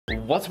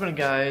What's up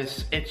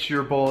guys, it's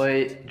your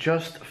boy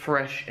Just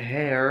Fresh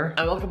Hair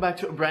and welcome back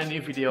to a brand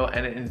new video.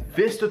 And in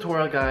this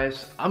tutorial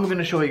guys, I'm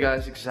gonna show you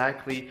guys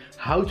exactly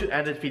how to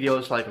edit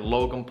videos like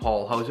Logan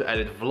Paul, how to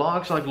edit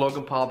vlogs like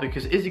Logan Paul,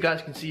 because as you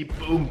guys can see,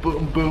 boom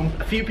boom boom,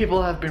 a few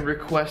people have been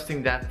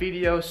requesting that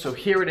video, so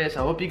here it is.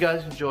 I hope you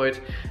guys enjoyed,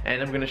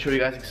 and I'm gonna show you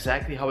guys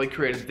exactly how I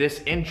created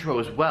this intro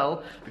as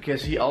well,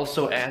 because he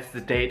also adds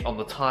the date on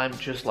the time,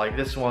 just like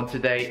this one.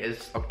 Today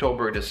is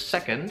October the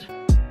 2nd.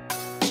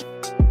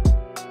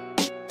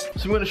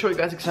 So I'm going to show you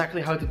guys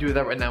exactly how to do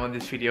that right now in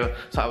this video.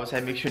 So I would say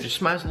make sure to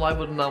smash the like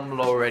button down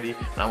below already,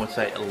 and I would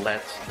say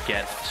let's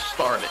get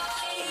started.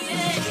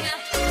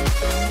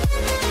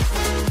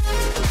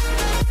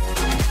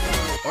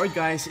 Alright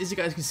guys, as you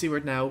guys can see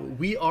right now,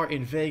 we are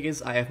in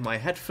Vegas. I have my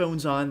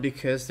headphones on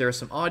because there's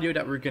some audio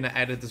that we're gonna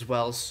edit as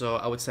well. So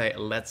I would say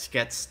let's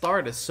get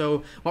started.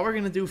 So what we're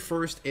gonna do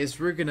first is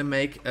we're gonna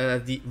make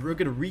we're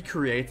gonna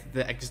recreate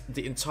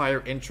the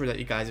entire intro that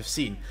you guys have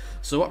seen.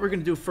 So what we're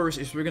gonna do first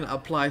is we're gonna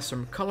apply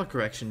some color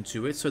correction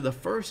to it. So the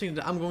first thing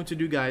that I'm going to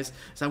do guys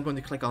is I'm going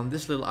to click on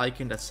this little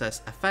icon that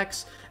says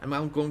effects, and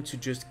I'm going to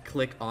just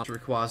click on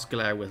turquoise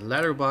glare with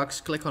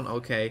letterbox, click on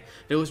OK.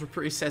 Those are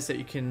presets that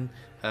you can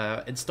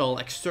install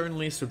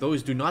externally, so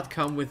those do not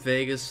come with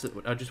Vegas.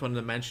 I just wanted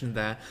to mention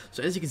that.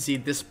 So as you can see,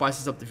 this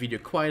spices up the video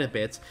quite a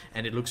bit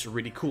and it looks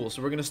really cool.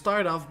 So we're gonna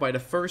start off by the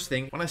first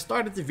thing. When I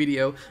started the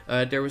video,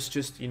 there was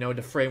just, you know,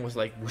 the frame was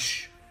like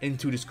whoosh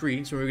into the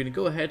screen. So we're gonna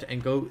go ahead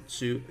and go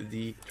to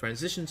the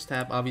transitions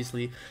tab,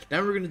 obviously.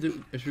 Then we're gonna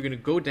do is we're gonna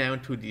go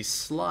down to the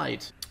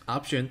slide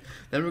option.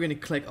 Then we're going to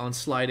click on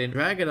slide in,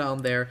 drag it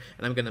on there,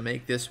 and I'm going to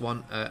make this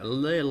one a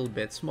little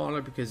bit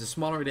smaller, because the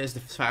smaller it is, the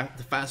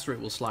faster it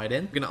will slide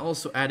in. We're going to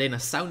also add in a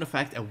sound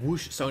effect, a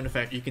whoosh sound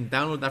effect. You can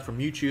download that from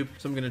YouTube,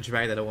 so I'm going to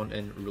drag that one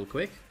in real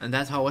quick. And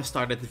that's how I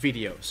started the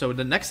video. So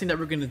the next thing that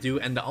we're going to do,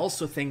 and the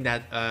also thing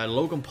that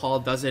Logan Paul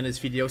does in his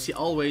videos, he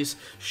always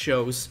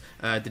shows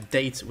the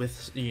date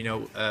with, you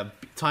know,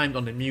 timed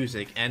on the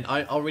music. And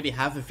I already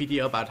have a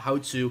video about how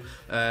to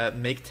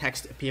make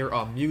text appear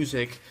on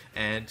music,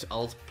 and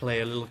I'll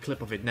play a little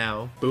clip of it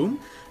now. Boom.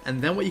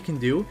 And then what you can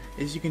do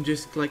is you can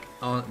just click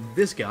on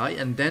this guy,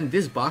 and then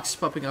this box is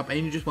popping up,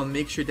 and you just want to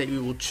make sure that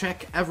you will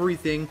check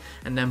everything,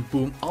 and then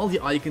boom, all the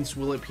icons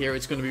will appear.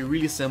 It's going to be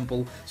really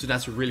simple. So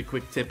that's a really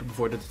quick tip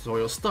before the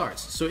tutorial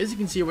starts. So as you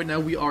can see right now,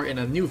 we are in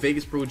a new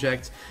Vegas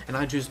project, and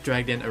I just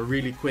dragged in a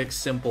really quick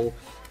simple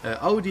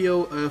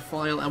audio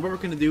file, and what we're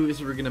going to do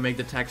is we're going to make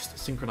the text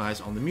synchronize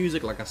on the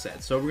music, like I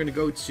said. So we're going to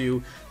go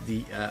to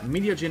the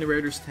media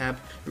generators tab.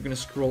 We're going to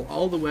scroll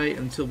all the way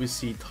until we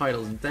see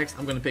titles and text.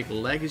 I'm going to pick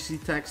legacy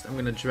text. I'm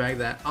going to drag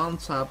that on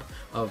top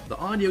of the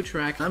audio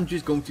track. I'm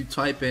just going to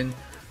type in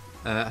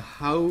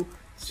how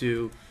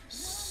to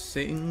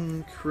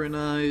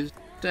synchronize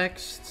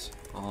text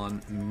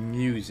on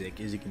music.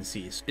 As you can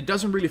see, it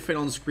doesn't really fit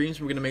on the screen,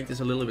 so we're gonna make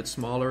this a little bit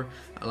smaller,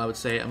 and I would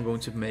say I'm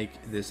going to make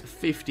this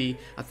 50.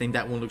 I think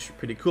that one looks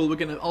pretty cool. We're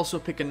gonna also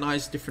pick a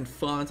nice different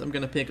font. I'm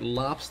gonna pick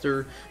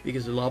Lobster,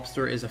 because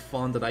Lobster is a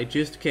font that I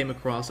just came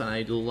across and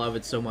I love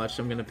it so much.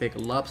 So I'm gonna pick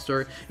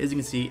Lobster. As you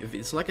can see,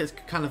 it's like a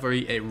kind of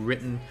a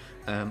written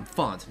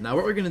font. Now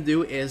what we're gonna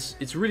do is,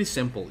 it's really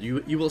simple.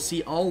 You will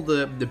see all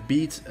the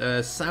beat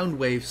sound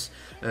waves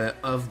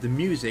of the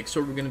music. So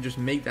we're gonna just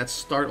make that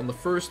start on the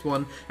first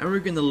one, and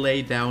we're gonna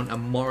lay down a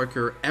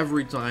marker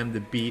every time the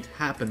beat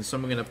happens. So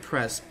I'm gonna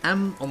press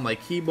M on my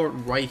keyboard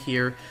right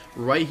here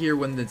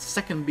when the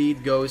second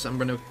beat goes. I'm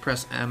gonna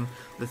press M,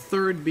 the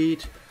third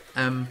beat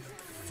M,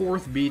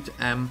 fourth beat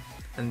M,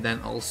 and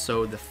then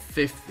also the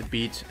fifth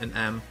beat an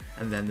M,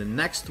 and then the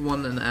next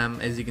one an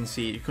M. As you can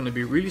see, it's going to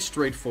be really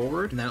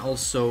straightforward. And then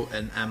also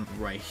an M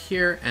right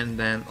here, and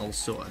then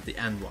also at the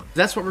end one.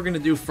 That's what we're going to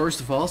do first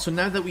of all. So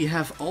now that we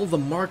have all the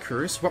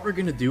markers, what we're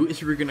going to do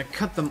is we're going to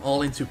cut them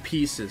all into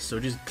pieces. So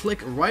just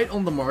click right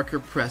on the marker,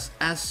 press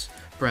S,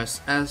 press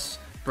S,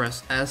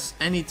 press S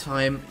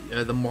anytime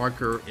the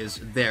marker is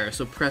there.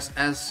 So press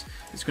S.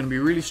 It's going to be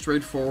really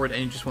straightforward,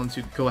 and you just want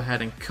to go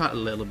ahead and cut a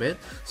little bit.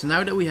 So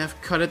now that we have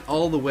cut it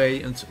all the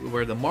way into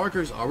where the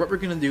markers are, what we're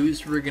going to do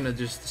is we're going to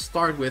just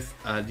start with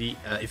the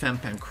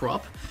event pen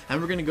crop, and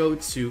we're going to go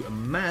to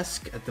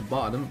mask at the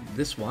bottom,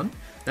 this one.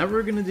 Now what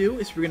we're going to do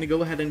is we're going to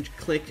go ahead and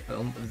click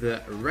on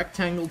the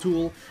rectangle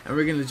tool, and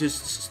we're going to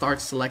just start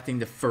selecting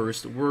the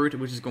first word,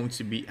 which is going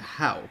to be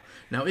how.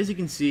 Now as you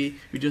can see,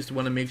 we just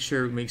want to make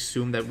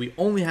zoom that we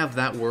only have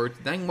that word.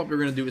 Then what we're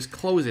going to do is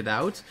close it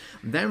out.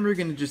 Then we're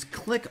going to just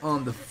click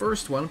on the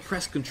first one,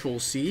 press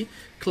Ctrl C,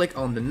 click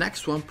on the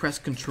next one, press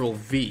Ctrl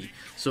V.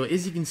 So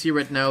as you can see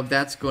right now,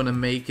 that's going to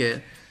make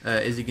it,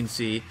 as you can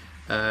see,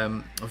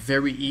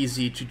 very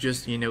easy to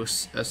just, you know,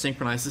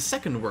 synchronize the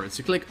second word.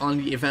 So click on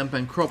the event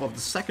pen crop of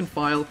the second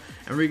file,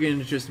 and we're going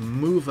to just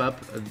move up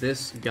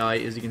this guy,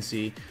 as you can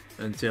see,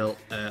 until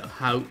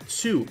how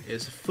to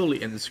is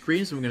fully in the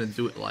screen. So I'm going to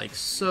do it like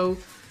so.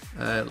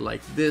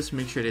 like this.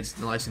 Make sure that it's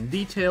nice and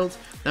detailed.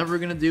 Then what we're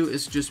gonna do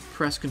is just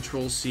press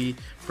Ctrl C,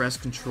 press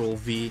Ctrl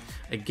V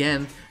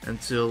again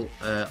until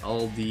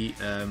all the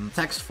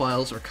text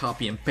files are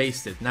copy and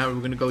pasted. Now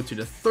we're gonna go to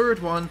the third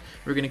one.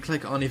 We're gonna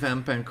click on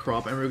event pen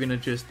crop, and we're gonna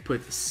just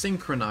put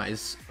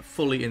synchronize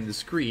fully in the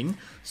screen.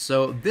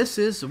 So this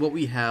is what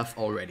we have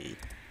already.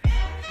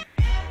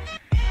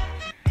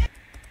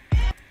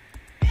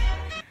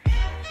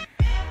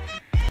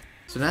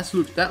 So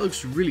that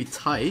looks really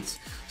tight.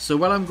 So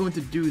what I'm going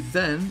to do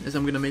then is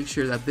I'm going to make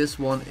sure that this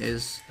one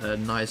is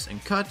nice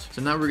and cut.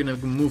 So now we're going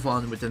to move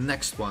on with the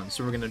next one.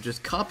 So we're going to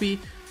just copy,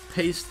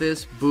 paste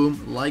this,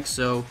 boom, like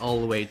so, all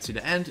the way to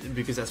the end,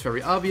 because that's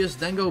very obvious.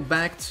 Then go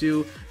back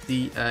to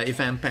the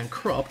event pen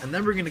crop, and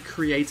then we're going to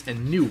create a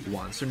new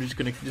one. So I'm just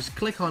going to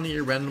click on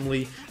here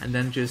randomly, and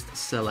then just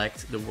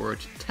select the word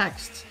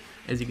text.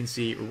 As you can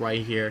see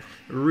right here,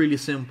 really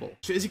simple.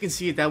 So as you can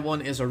see, that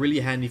one is a really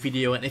handy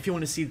video, and if you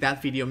want to see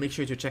that video, make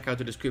sure to check out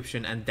the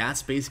description, and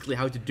that's basically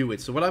how to do it.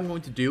 So what I'm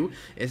going to do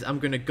is I'm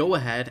going to go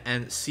ahead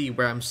and see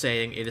where I'm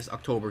saying it is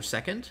October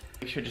 2nd.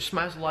 Make sure to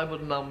smash the like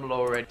button down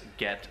below and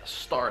get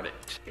started.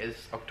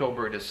 It's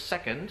October the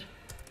 2nd.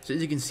 So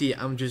as you can see,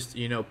 I'm just,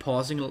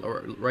 pausing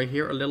right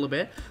here a little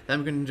bit. Then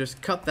I'm going to just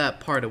cut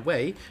that part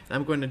away, and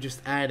I'm going to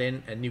just add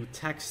in a new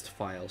text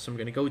file. So I'm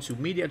going to go to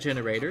media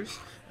generators,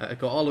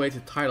 go all the way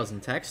to titles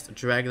and text,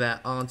 drag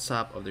that on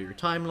top of your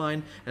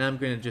timeline, and I'm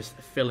going to just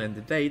fill in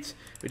the date,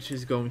 which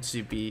is going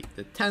to be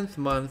the 10th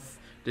month,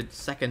 the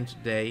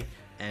 2nd day,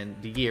 and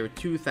the year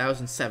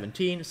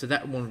 2017. So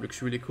that one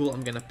looks really cool.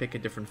 I'm gonna pick a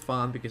different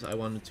font because I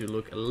want it to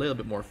look a little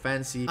bit more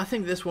fancy. I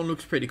think this one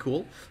looks pretty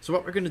cool. So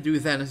what we're gonna do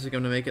then is we're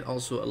gonna make it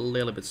also a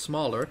little bit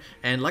smaller.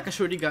 And like I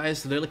showed you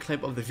guys, the little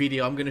clip of the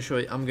video, I'm gonna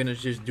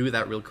just do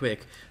that real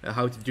quick,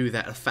 how to do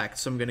that effect.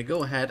 So I'm gonna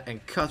go ahead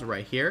and cut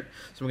right here.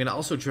 So I'm gonna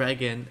also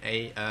drag in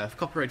a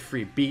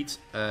copyright-free beat.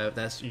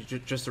 That's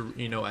just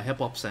a hip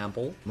hop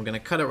sample. I'm gonna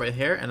cut it right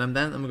here, and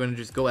then I'm gonna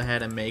just go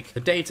ahead and make the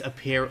date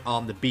appear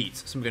on the beat.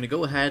 So I'm gonna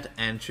go ahead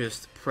and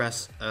just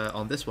press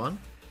on this one,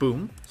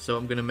 boom. So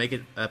I'm gonna make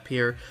it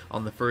appear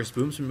on the first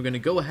boom. So we're gonna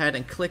go ahead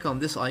and click on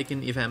this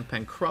icon, event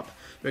pen crop.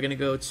 We're gonna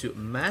go to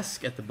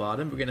mask at the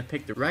bottom. We're gonna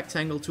pick the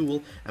rectangle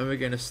tool, and we're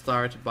gonna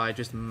start by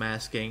just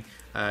masking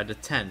the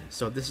 10.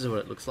 So this is what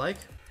it looks like.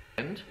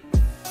 And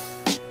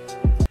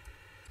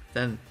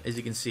then, as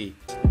you can see,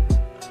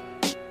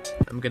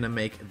 I'm gonna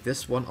make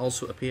this one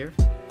also appear.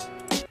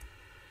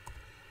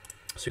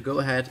 So go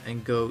ahead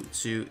and go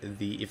to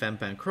the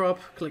event pen crop,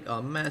 click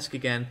on mask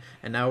again,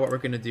 and now what we're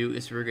going to do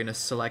is we're going to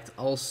select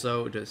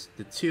also just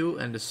the 2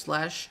 and the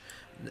slash,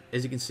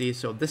 as you can see.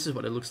 So this is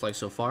what it looks like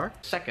so far.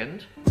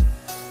 Second.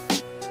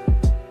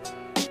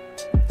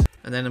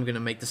 And then I'm going to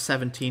make the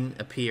 17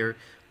 appear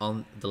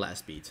on the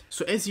last beat.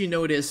 So as you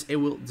notice,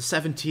 the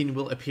 17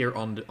 will appear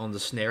on the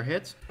snare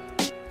hit.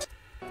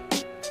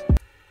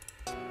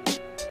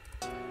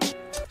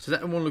 So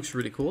that one looks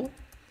really cool.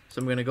 So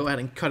I'm going to go ahead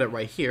and cut it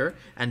right here,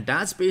 and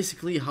that's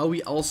basically how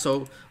we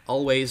also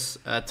always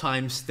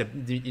times the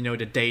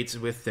dates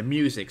with the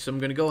music. So I'm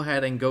going to go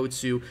ahead and go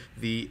to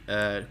the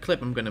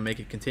clip. I'm going to make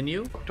it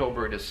continue.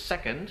 October the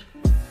 2nd.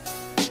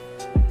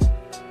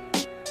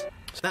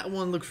 So that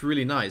one looks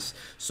really nice.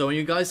 So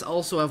you guys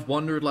also have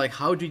wondered, like,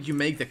 how did you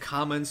make the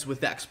comments with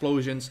the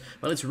explosions?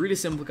 Well, it's really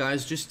simple,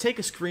 guys. Just take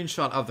a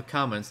screenshot of the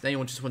comments. Then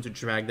you just want to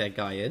drag that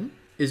guy in.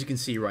 As you can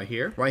see right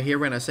here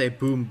when I say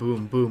boom,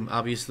 boom, boom,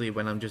 obviously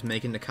when I'm just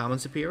making the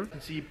comments appear. You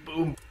can see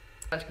boom,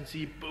 as you can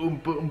see boom,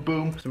 boom,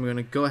 boom. So I'm going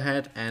to go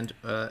ahead and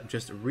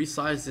just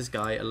resize this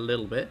guy a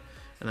little bit,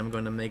 and I'm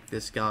going to make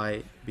this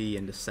guy be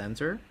in the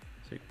center.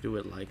 So do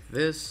it like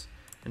this,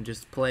 and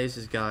just place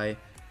this guy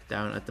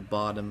down at the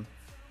bottom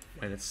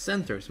when it's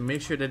centered. So make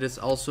sure that it's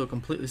also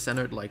completely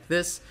centered like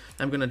this.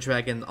 I'm gonna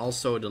drag in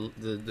also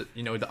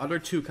the other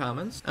 2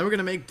 comments, and we're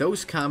gonna make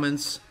those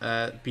comments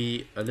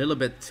be a little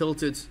bit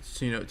tilted,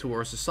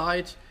 towards the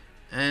side,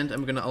 and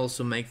I'm gonna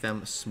also make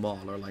them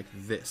smaller like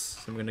this.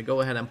 So I'm gonna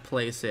go ahead and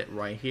place it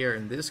right here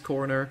in this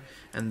corner,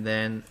 and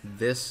then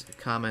this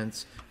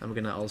comment, I'm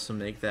gonna also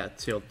make that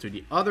tilt to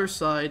the other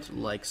side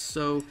like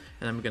so,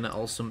 and I'm gonna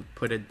also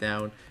put it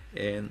down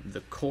in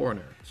the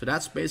corner. So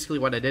that's basically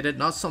what I did. It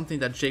not something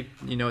that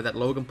that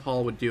Logan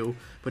Paul would do,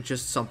 but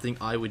just something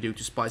I would do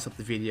to spice up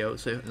the video.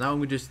 So now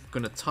I'm just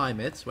gonna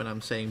time it when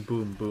I'm saying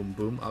boom, boom,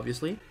 boom,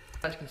 obviously.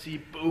 As you can see,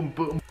 boom,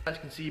 boom. As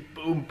you can see,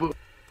 boom, boom.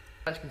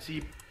 As you can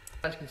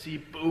see,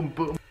 boom,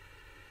 boom.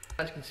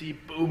 As you can see,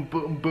 boom,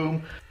 boom,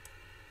 boom.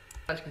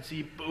 As you can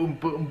see, boom,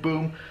 boom,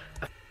 boom.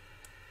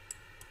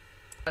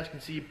 As you can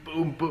see,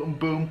 boom, boom,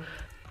 boom.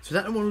 So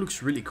that one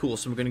looks really cool.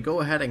 So I'm going to go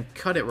ahead and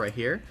cut it right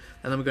here,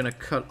 and I'm going to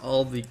cut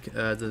all the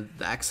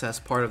excess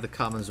part of the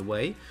comments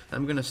away.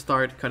 I'm going to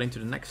start cutting to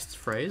the next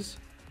phrase.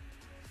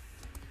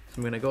 So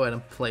I'm going to go ahead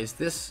and place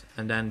this,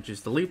 and then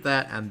just delete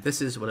that, and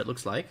this is what it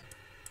looks like.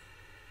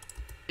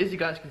 As you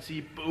guys can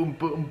see, boom,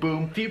 boom,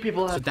 boom. Few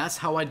people have... So that's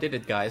how I did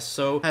it, guys.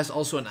 So it has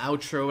also an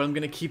outro, and I'm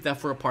gonna keep that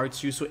for a part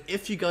 2. So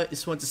if you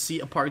guys want to see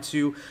a part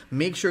 2,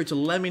 make sure to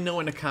let me know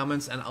in the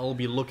comments, and I'll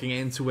be looking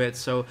into it.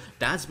 So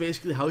that's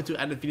basically how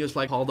to edit videos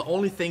like Paul. The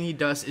only thing he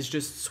does is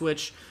just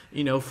switch,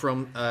 you know,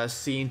 from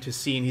scene to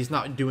scene. He's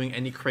not doing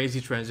any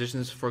crazy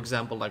transitions, for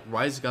example, like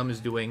Rice Gum is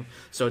doing.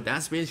 So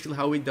that's basically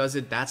how he does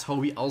it. That's how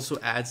he also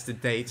adds the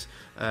date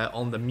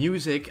on the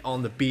music,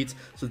 on the beat.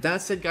 So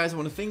that's it, guys. I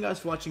want to thank you guys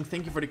for watching.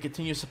 Thank you for the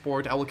continued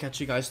support. I will catch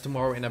you guys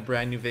tomorrow in a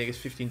brand new Vegas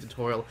 15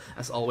 tutorial,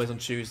 as always, on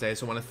Tuesday.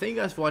 So I want to thank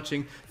you guys for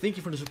watching. Thank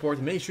you for the support.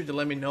 Make sure to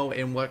let me know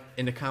in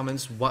the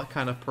comments what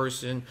kind of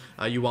person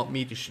you want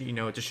me to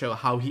to show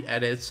how he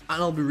edits,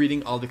 and I'll be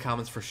reading all the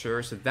comments for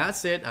sure. So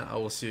that's it, and I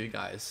will see you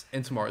guys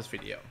in tomorrow's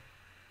video.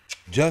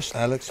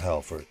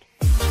 JustAlexHalford.